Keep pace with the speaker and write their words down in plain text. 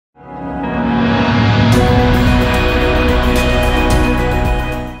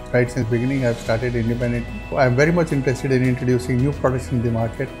right since beginning. I've started independent. I'm very much interested in introducing new products in the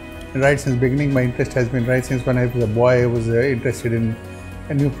market. And right since beginning, my interest has been right since when I was a boy. I was interested in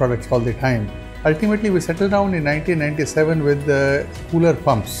new products all the time. Ultimately, we settled down in 1997 with the cooler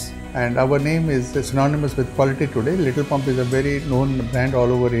pumps. And our name is synonymous with quality today. Littelpump is a very known brand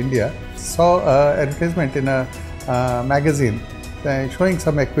all over India. Saw an advertisement in a magazine showing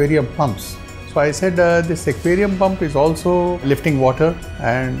some aquarium pumps. So I said this aquarium pump is also lifting water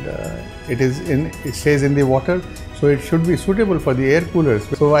and it stays in the water. So it should be suitable for the air coolers.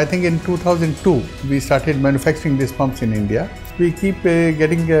 So I think in 2002, we started manufacturing these pumps in India. We keep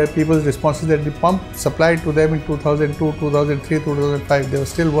getting people's responses that the pump supplied to them in 2002, 2003, 2005, they were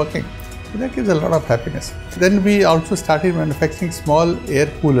still working. So that gives a lot of happiness. Then we also started manufacturing small air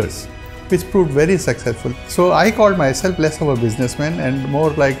coolers, which proved very successful. So I called myself less of a businessman and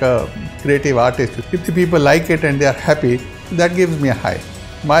more like a creative artist. If the people like it and they are happy, that gives me a high.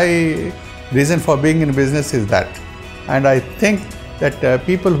 My reason for being in business is that. And I think that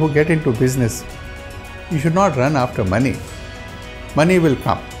people who get into business, you should not run after money. Money will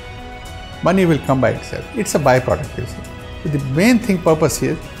come. Money will come by itself. It's a byproduct, you see. But the main purpose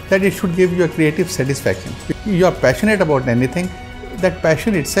here, that it should give you a creative satisfaction. If you are passionate about anything, that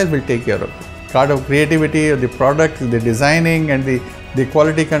passion itself will take care of it. Part of creativity of the product, the designing and the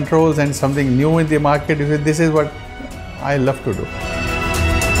quality controls and something new in the market, this is what I love to do.